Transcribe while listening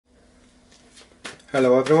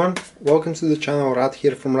Hello everyone, welcome to the channel. Rad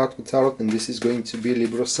here from Radko Tarot, and this is going to be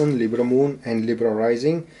Libra Sun, Libra Moon and Libra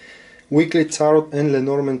Rising weekly tarot and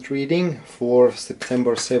Lenormand reading for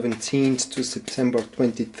September 17th to September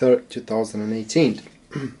 23rd 2018.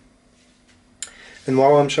 And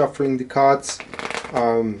while I'm shuffling the cards,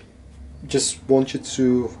 just want you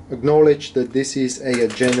to acknowledge that this is a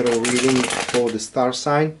general reading for the star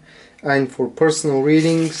sign, and for personal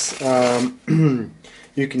readings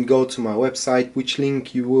you can go to my website, which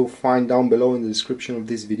link you will find down below in the description of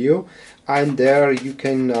this video, and there you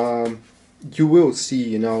can you will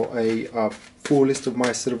see a full list of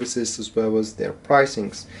my services as well as their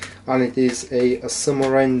pricings. And it is a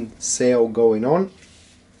summer end sale going on.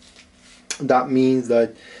 That means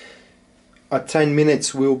that 10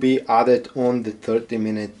 minutes will be added on the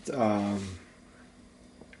 30-minute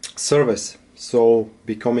service, so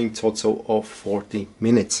becoming total of 40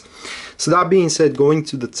 minutes. So that being said, going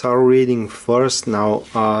to the tarot reading first now,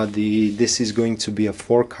 this is going to be a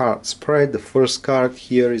 4-card spread. The first card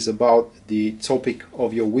here is about the topic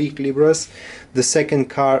of your week, Libras. The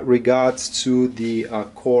second card regards to the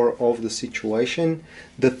core of the situation.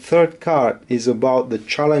 The third card is about the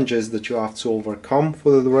challenges that you have to overcome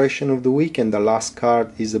for the duration of the week, and the last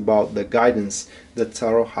card is about the guidance that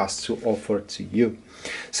tarot has to offer to you.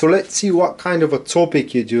 So let's see what kind of a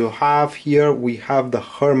topic you do have here. We have the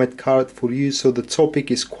Hermit card for you, so the topic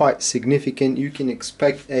is quite significant. You can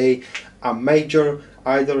expect a major,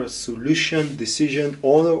 either a solution, decision,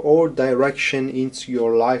 or direction into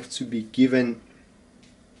your life to be given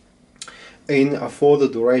for the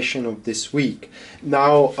duration of this week.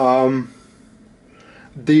 Now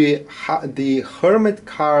the Hermit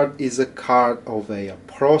card is a card of a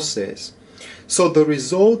process. So the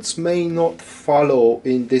results may not follow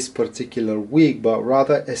in this particular week, but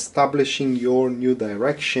rather establishing your new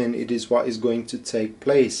direction. It is what is going to take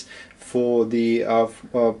place for the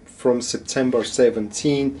from September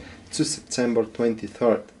 17th to September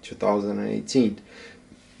 23rd 2018.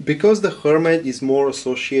 Because the Hermit is more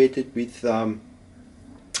associated with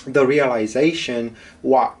the realization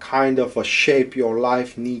what kind of a shape your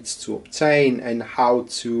life needs to obtain, and how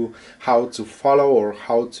to follow or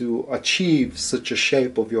how to achieve such a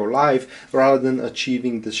shape of your life, rather than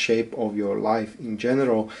achieving the shape of your life in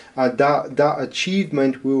general. That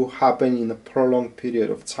achievement will happen in a prolonged period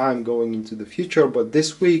of time going into the future, but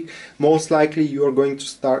this week most likely you are going to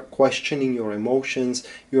start questioning your emotions.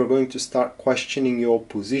 You're going to start questioning your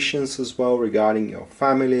positions as well, regarding your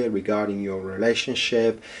family, regarding your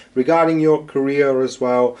relationship, regarding your career as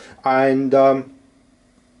well. And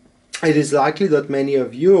it is likely that many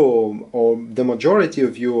of you, or the majority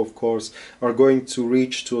of you of course, are going to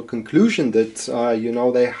reach to a conclusion that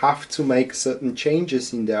they have to make certain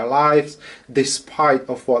changes in their lives, despite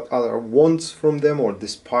of what other wants from them, or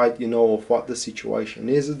despite of what the situation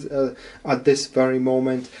is at this very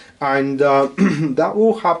moment. And that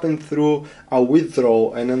will happen through a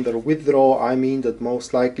withdrawal. And under withdrawal, I mean that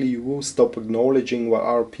most likely you will stop acknowledging what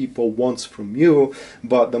other people want from you,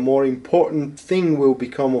 but the more important thing will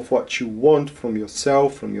become of what you want from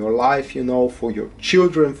yourself, from your life, for your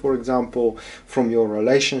children, for example, from your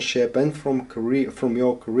relationship, and from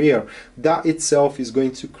your career. That itself is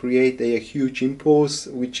going to create a huge impulse,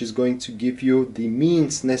 which is going to give you the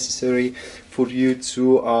means necessary for you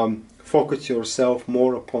to focus yourself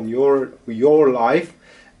more upon your life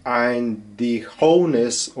and the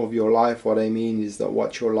wholeness of your life. What I mean is that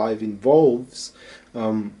what your life involves,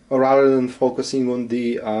 rather than focusing on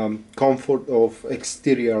the comfort of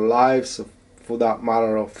exterior lives, for that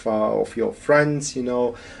matter of your friends,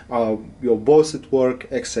 your boss at work,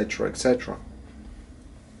 etc., etc.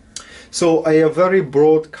 So a very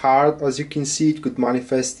broad card, as you can see. It could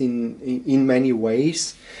manifest in many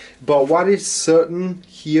ways, but what is certain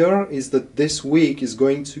here is that this week is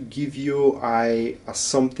going to give you a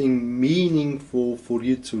something meaningful for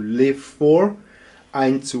you to live for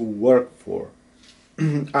and to work for.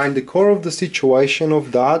 And the core of the situation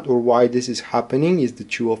of that, or why this is happening, is the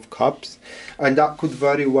Two of Cups, and that could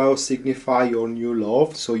very well signify your new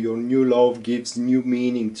love. So your new love gives new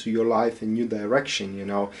meaning to your life and new direction,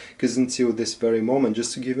 because until this very moment,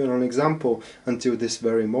 just to give you an example, until this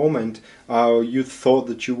very moment you thought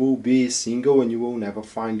that you will be single and you will never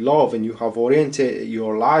find love, and you have oriented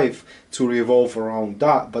your life to revolve around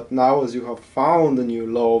that. But now, as you have found a new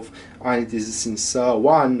love, and it is a sincere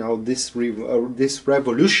one, now this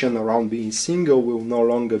revolution around being single will no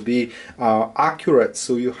longer be accurate.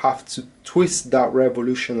 So you have to twist that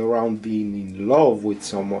revolution around being in love with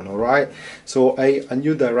someone, all right? So a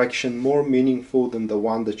new direction, more meaningful than the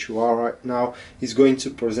one that you are right now, is going to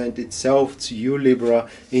present itself to you, Libra,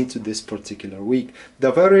 into this particular week.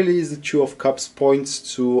 The very least, the Two of Cups points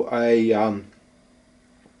to a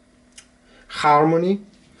harmony,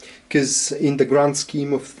 because in the grand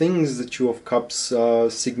scheme of things, the Two of Cups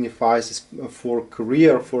signifies for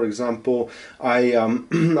career, for example, a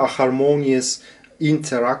harmonious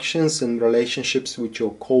interactions and relationships with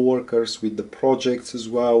your co-workers, with the projects as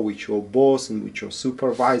well, with your boss and with your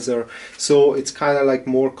supervisor. So it's kind of like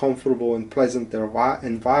more comfortable and pleasant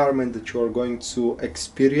environment that you are going to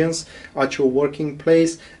experience at your working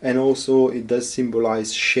place. And also it does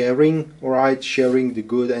symbolize sharing, all right, sharing the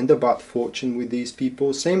good and the bad fortune with these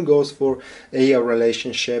people. Same goes for a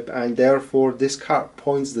relationship, and therefore this card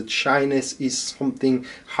points that shyness is something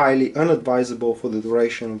highly unadvisable for the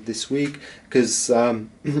duration of this week, because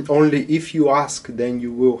only if you ask, then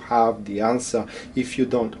you will have the answer. If you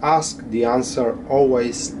don't ask, the answer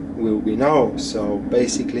always will be no. So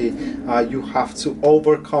basically you have to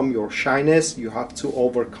overcome your shyness, you have to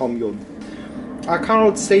overcome your, I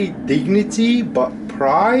cannot say dignity, but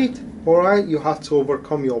pride. Alright, you have to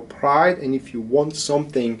overcome your pride, and if you want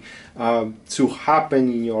something to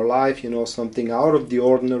happen in your life, you know, something out of the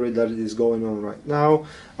ordinary that is going on right now,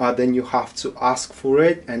 then you have to ask for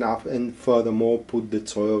it, and furthermore put the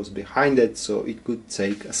toils behind it, so it could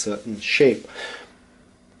take a certain shape.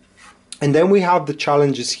 And then we have the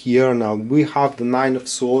challenges here. Now we have the Nine of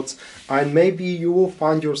Swords, and maybe you will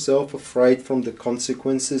find yourself afraid from the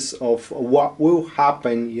consequences of what will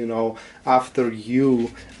happen, you know, after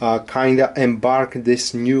you kind of embark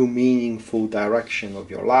this new meaningful direction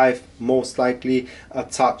of your life, most likely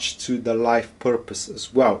attached to the life purpose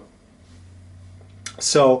as well.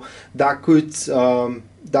 So that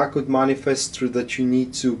could manifest through that you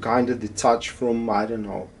need to kind of detach from, I don't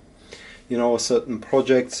know, you know, a certain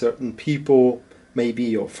project, certain people, maybe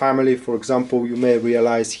your family, for example. You may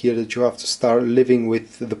realize here that you have to start living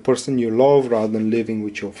with the person you love rather than living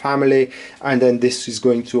with your family, and then this is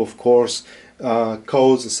going to, of course,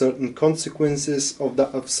 cause certain consequences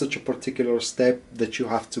of such a particular step that you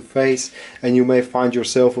have to face, and you may find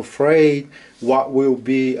yourself afraid what will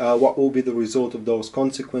be the result of those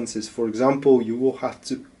consequences. For example, you will have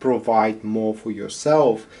to provide more for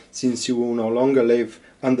yourself since you will no longer live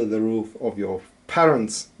under the roof of your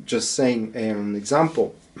parents, just saying an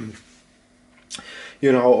example.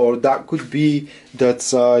 You know, or that could be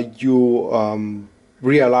that you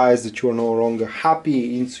realize that you are no longer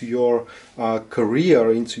happy into your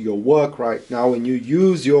career, into your work right now, and you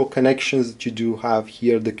use your connections that you do have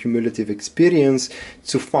here, the cumulative experience,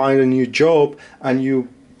 to find a new job, and you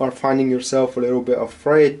are finding yourself a little bit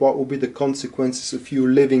afraid what will be the consequences of you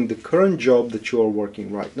living the current job that you are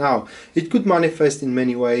working right now. It could manifest in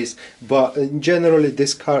many ways, but generally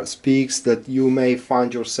this card speaks that you may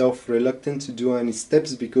find yourself reluctant to do any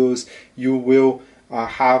steps because you will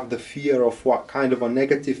have the fear of what kind of a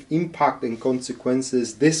negative impact and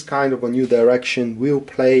consequences this kind of a new direction will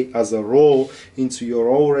play as a role into your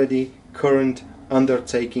already current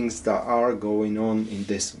undertakings that are going on in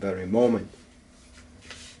this very moment.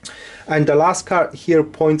 And the last card here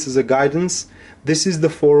points as a guidance. This is the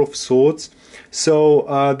Four of Swords.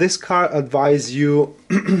 So this card advises you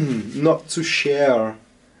not to share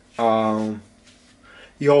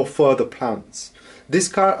your further plans. This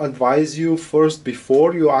card advises you first,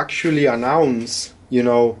 before you actually announce, you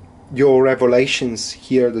know, your revelations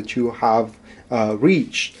here that you have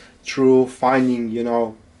reached through finding, you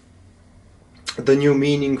know, the new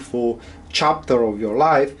meaningful chapter of your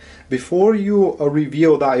life. Before you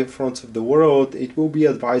reveal that in front of the world, it will be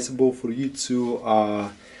advisable for you to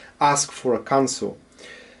ask for a counsel.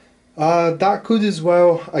 That could as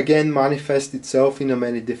well, again, manifest itself in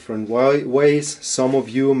many different ways. Some of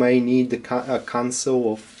you may need a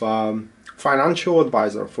counsel of financial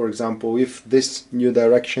advisor, for example, if this new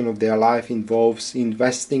direction of their life involves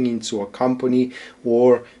investing into a company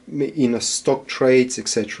or in a stock trades,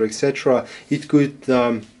 etc., etc. It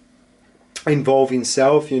could involve in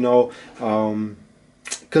self, you know,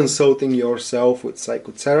 consulting yourself with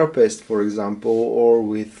psychotherapist, for example, or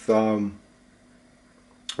with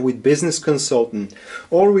business consultant,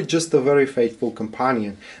 or with just a very faithful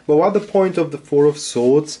companion. But what the point of the Four of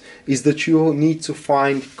Swords is that you need to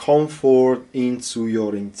find comfort into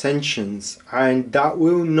your intentions, and that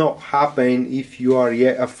will not happen if you are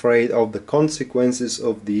yet afraid of the consequences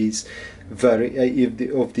of these very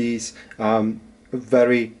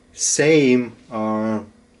same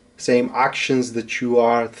actions that you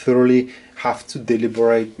are thoroughly have to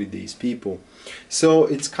deliberate with these people. So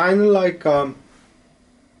it's kind of like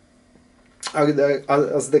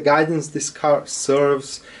as the guidance, this card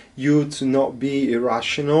serves you to not be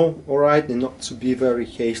irrational, all right, and not to be very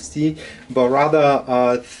hasty, but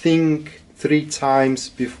rather think 3 times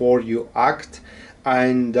before you act,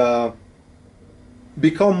 and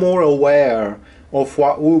become more aware of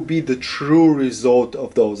what will be the true result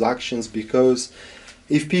of those actions. Because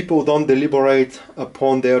if people don't deliberate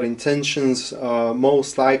upon their intentions,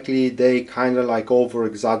 most likely they kind of like over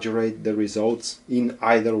exaggerate the results in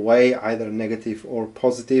either way, either negative or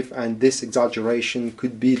positive, and this exaggeration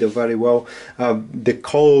could be the very well the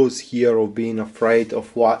cause here of being afraid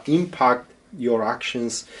of what impact your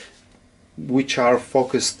actions, which are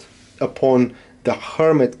focused upon the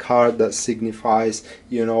Hermit card that signifies,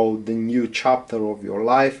 you know, the new chapter of your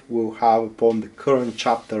life will have upon the current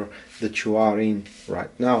chapter that you are in right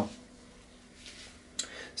now.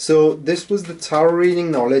 So this was the tarot reading.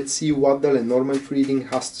 Now let's see what the Lenormand reading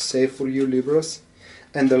has to say for you, Libras.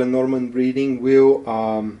 And the Lenormand reading will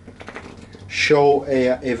show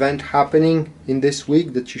an event happening in this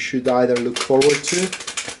week that you should either look forward to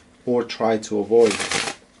or try to avoid.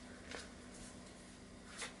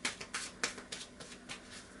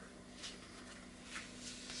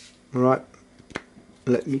 Right,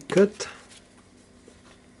 let me cut.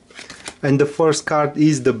 And the first card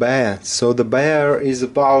is the Bear. So the Bear is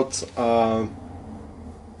about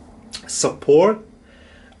support,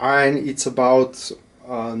 and it's about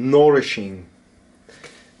nourishing.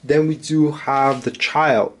 Then we do have the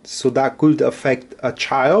Child. So that could affect a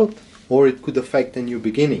child, or it could affect a new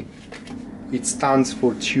beginning. It stands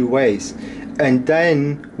for 2 ways. And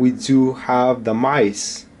then we do have the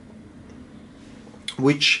Mice,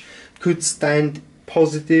 which could stand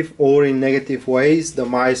positive or in negative ways. The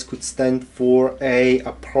Mice could stand for a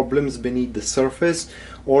problems beneath the surface,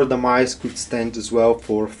 or the Mice could stand as well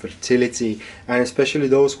for fertility, and especially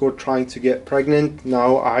those who are trying to get pregnant.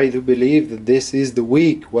 Now I do believe that this is the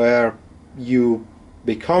week where you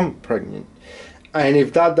become pregnant, and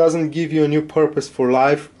if that doesn't give you a new purpose for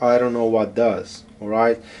life, I don't know what does. All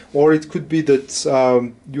right, or it could be that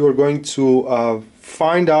you are going to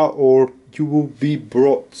find out, or you will be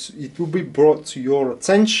brought, it will be brought to your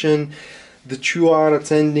attention that you are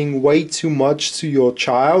attending way too much to your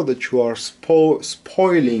child, that you are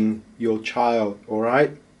spoiling your child, all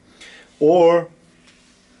right? Or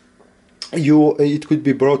it could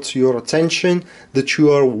be brought to your attention that you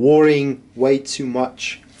are worrying way too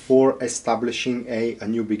much for establishing a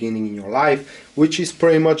new beginning in your life, which is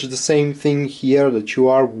pretty much the same thing here, that you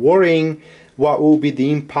are worrying what will be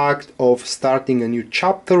the impact of starting a new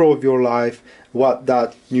chapter of your life, what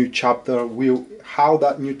that new chapter will, how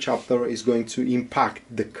that new chapter is going to impact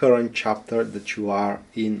the current chapter that you are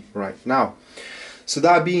in right now. So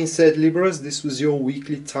that being said, Libras, this was your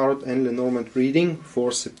weekly Tarot and Lenormand reading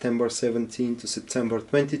for September 17th to September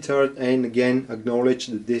 23rd. And again, acknowledge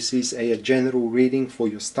that this is a general reading for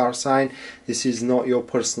your star sign. This is not your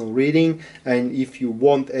personal reading. And if you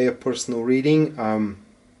want a personal reading,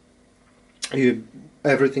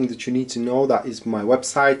 everything that you need to know, that is my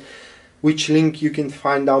website, which link you can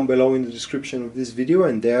find down below in the description of this video,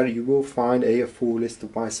 and there you will find a full list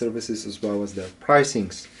of my services as well as their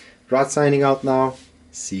pricings. Rad signing out now.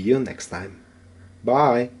 See you next time.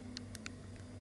 Bye.